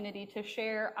opportunity to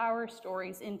share our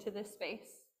stories into this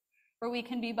space where we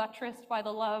can be buttressed by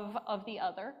the love of the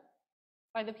other,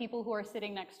 by the people who are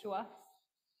sitting next to us,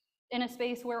 in a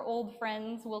space where old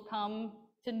friends will come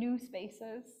to new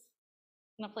spaces,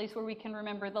 in a place where we can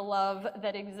remember the love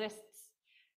that exists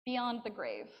beyond the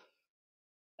grave.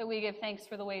 That we give thanks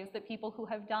for the ways that people who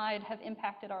have died have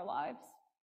impacted our lives,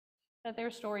 that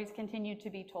their stories continue to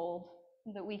be told,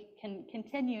 that we can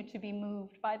continue to be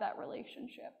moved by that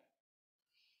relationship.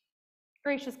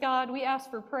 Gracious God, we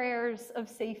ask for prayers of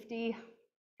safety,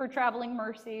 for traveling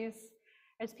mercies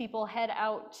as people head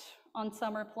out on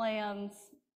summer plans,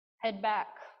 head back,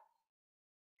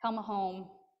 come home.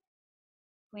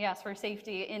 We ask for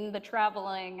safety in the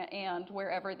traveling and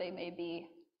wherever they may be.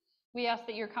 We ask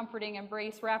that your comforting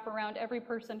embrace wrap around every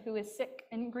person who is sick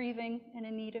and grieving and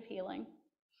in need of healing.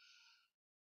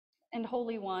 And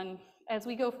Holy One, as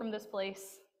we go from this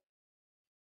place,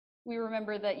 we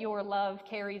remember that your love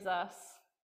carries us.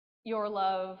 Your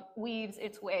love weaves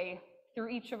its way through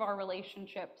each of our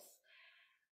relationships.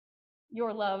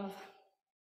 Your love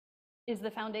is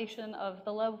the foundation of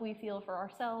the love we feel for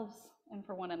ourselves and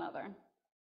for one another.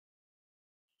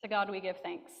 To God we give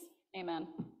thanks. Amen.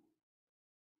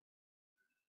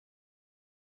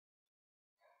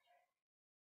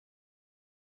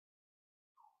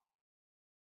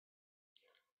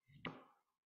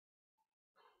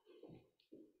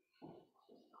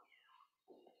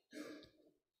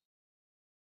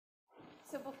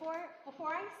 So before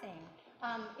I sing,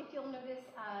 if you'll notice,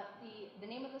 the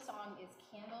name of the song is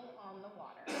Candle on the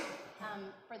Water.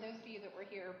 For those of you that were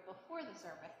here before the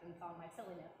service and saw my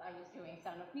silliness, I was doing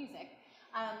Sound of Music.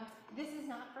 This is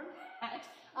not from that,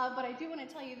 but I do want to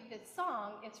tell you that this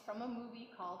song is from a movie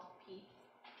called Pete's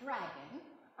Dragon.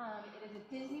 It is a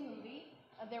Disney movie.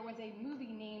 There was a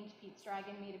movie named Pete's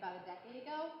Dragon made about a decade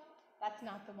ago. That's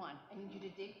not the one. I need you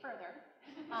to dig further.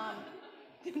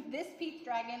 This Pete's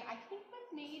Dragon, I think, was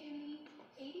made in the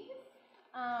 80s,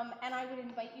 and I would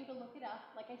invite you to look it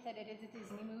up. Like I said, it is a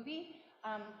Disney movie.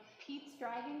 Pete's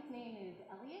Dragon's name is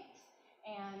Elliot,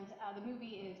 and the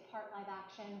movie is part live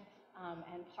action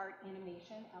and part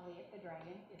animation. Elliot the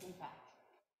dragon is, in fact,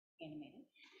 animated.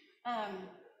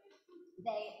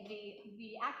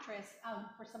 The actress,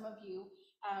 for some of you,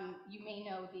 you may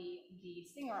know the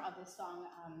singer of this song.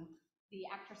 The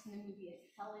actress in the movie is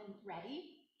Helen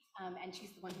Reddy. And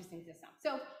she's the one who sings this song.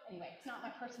 So anyway, it's not my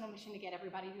personal mission to get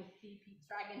everybody to see Pete's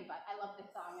Dragon, but I love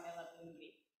this song and I love the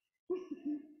movie.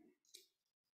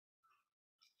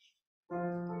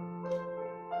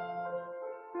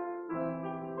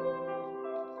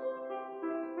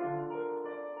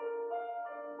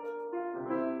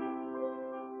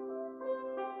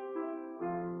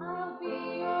 I'll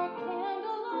be your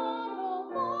candle on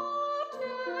the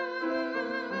water.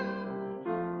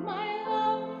 My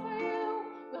love for you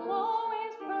will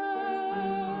always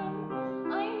burn.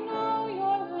 I know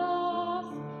you're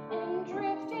lost and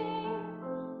drifting,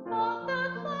 but the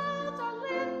clouds are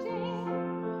lifting.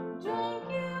 Don't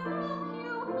give up,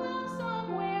 you have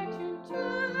somewhere to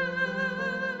turn.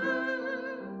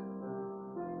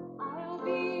 I'll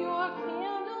be your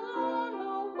candle on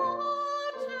the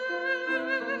water,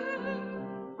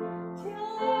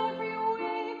 till every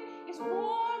wave is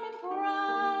warm and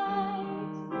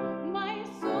bright. My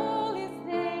soul is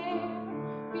there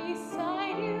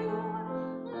beside you.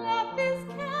 Let this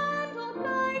candle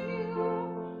guide you.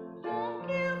 Don't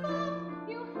give up,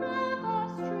 you have a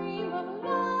stream of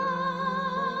light.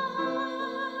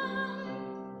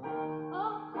 A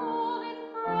golden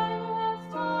friend as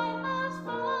time has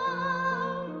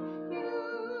found you.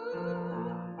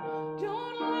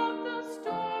 Don't let the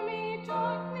stormy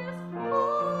darkness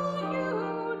pull you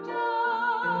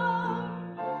down.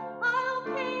 I'll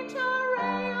paint a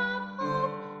ray of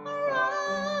hope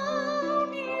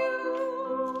around you,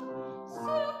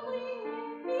 circling in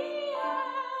the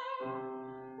air,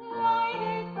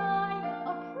 lighted by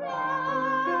a prayer.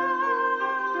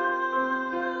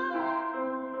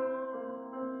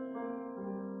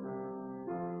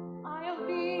 I'll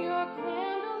be your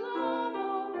candle on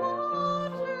the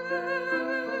water.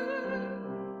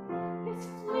 This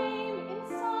flame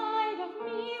inside of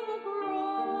me will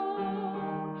grow.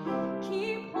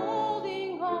 Keep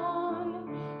holding on,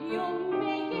 you'll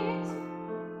make it.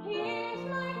 Here's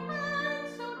my hand,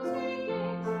 so take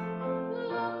it.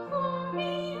 Look for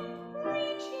me,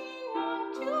 reaching out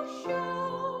to show,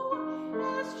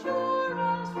 as sure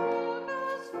as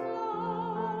rivers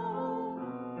flow.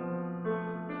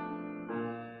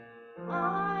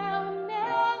 I'll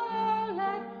never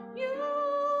let you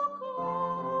go.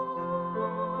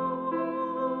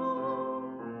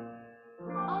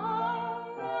 I'll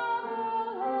never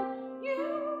let you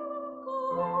go.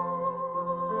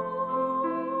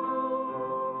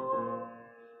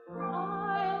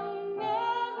 I'll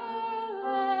never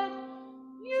let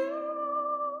you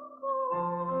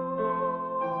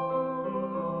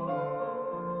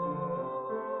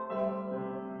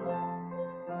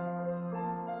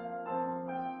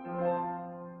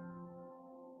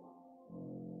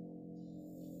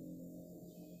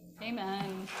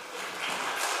Amen.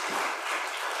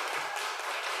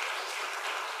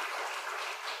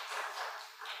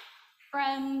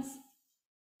 Friends,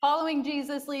 following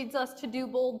Jesus leads us to do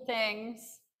bold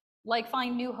things, like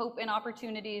find new hope and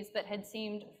opportunities that had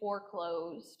seemed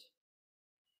foreclosed.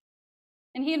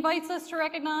 And he invites us to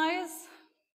recognize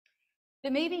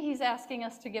that maybe he's asking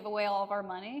us to give away all of our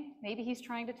money. Maybe he's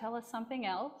trying to tell us something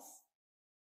else.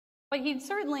 But he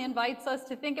certainly invites us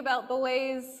to think about the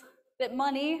ways that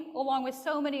money, along with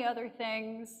so many other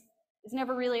things, is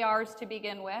never really ours to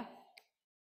begin with.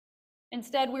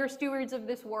 Instead, we're stewards of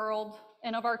this world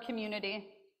and of our community,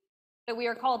 that we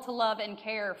are called to love and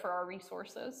care for our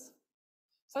resources.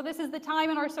 So this is the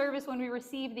time in our service when we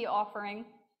receive the offering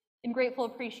in grateful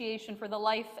appreciation for the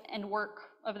life and work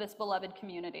of this beloved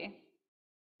community.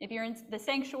 If you're in the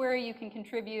sanctuary, you can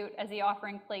contribute as the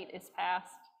offering plate is passed.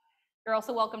 You're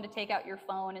also welcome to take out your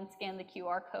phone and scan the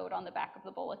QR code on the back of the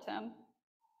bulletin.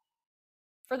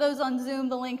 For those on Zoom,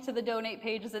 the link to the donate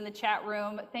page is in the chat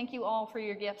room. Thank you all for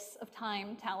your gifts of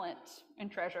time, talent, and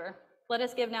treasure. Let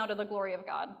us give now to the glory of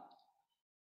God.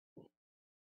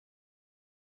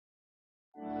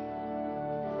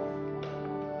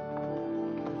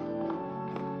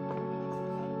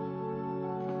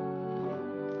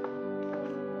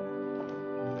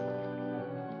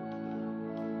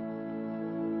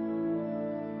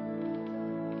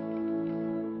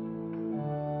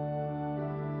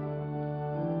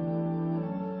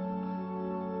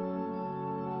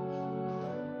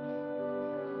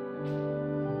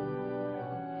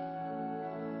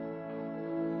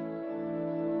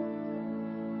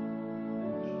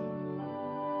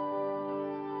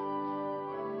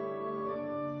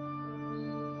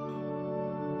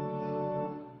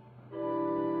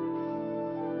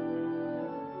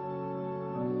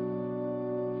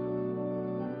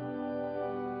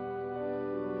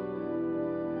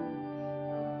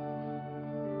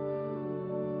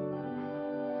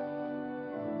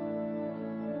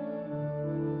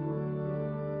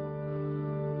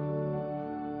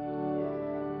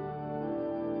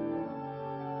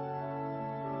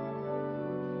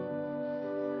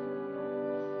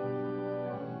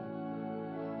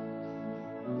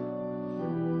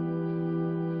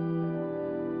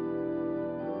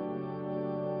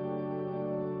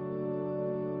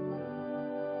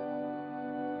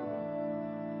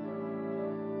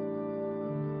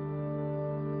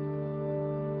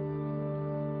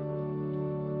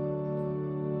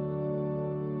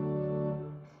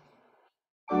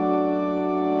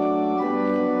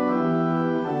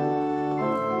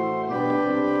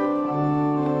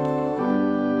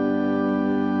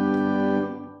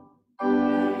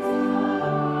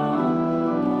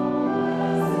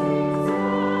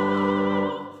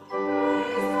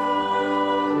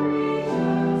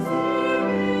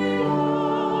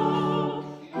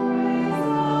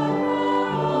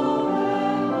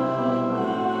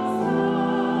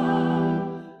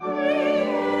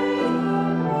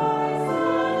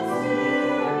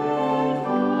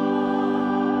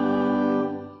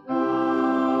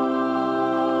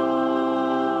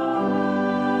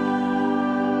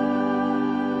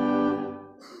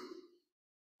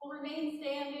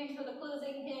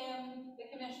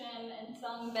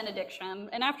 Benediction.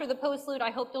 And after the postlude, I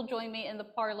hope you'll join me in the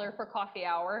parlor for coffee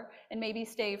hour and maybe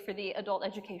stay for the adult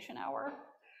education hour.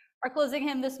 Our closing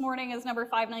hymn this morning is number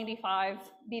 595,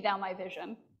 Be Thou My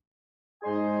Vision.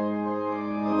 Be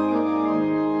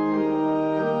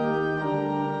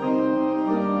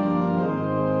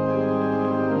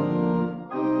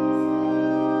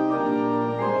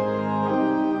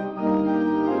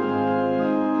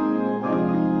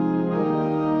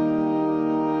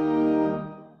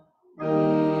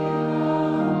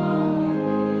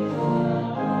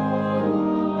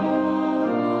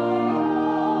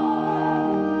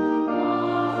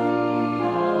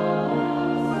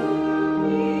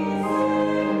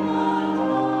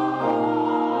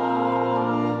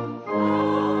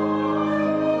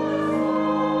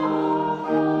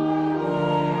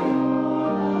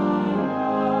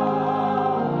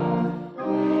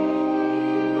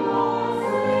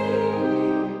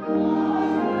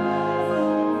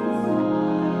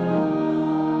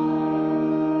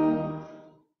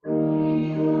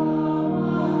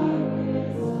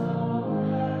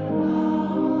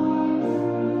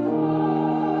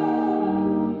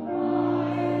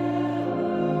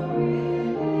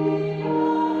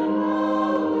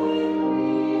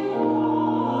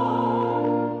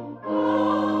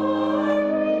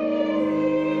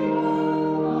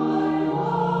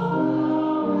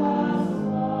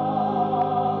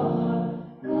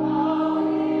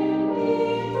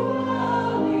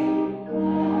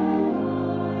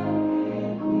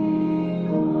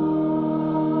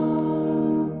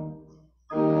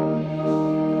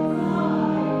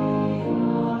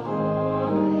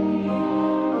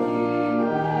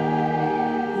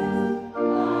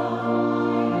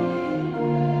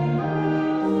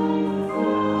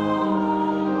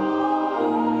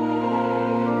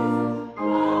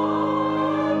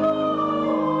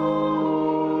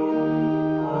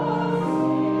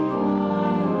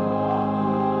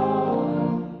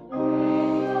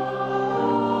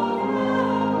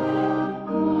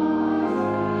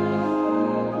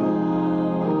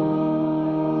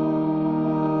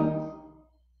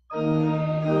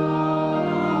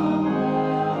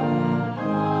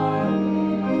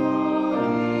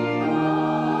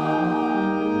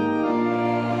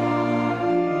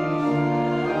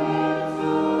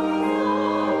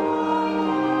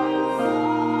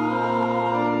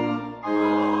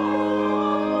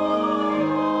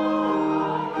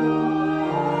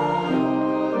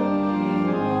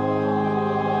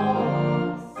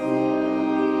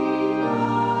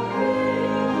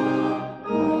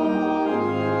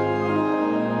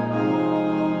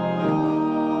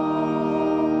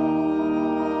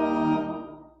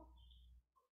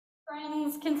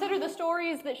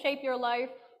stories that shape your life.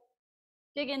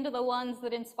 Dig into the ones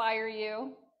that inspire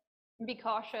you, and be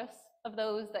cautious of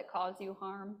those that cause you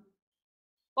harm.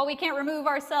 While we can't remove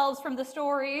ourselves from the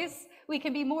stories, we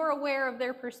can be more aware of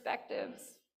their perspectives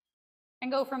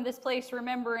and go from this place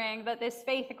remembering that this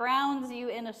faith grounds you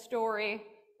in a story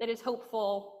that is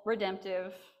hopeful,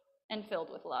 redemptive, and filled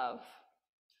with love.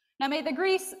 Now may the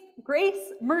grace,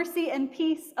 mercy, and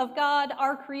peace of God,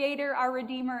 our Creator, our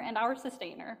Redeemer, and our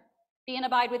Sustainer, be and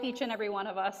abide with each and every one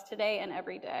of us today and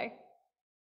every day.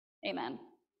 Amen.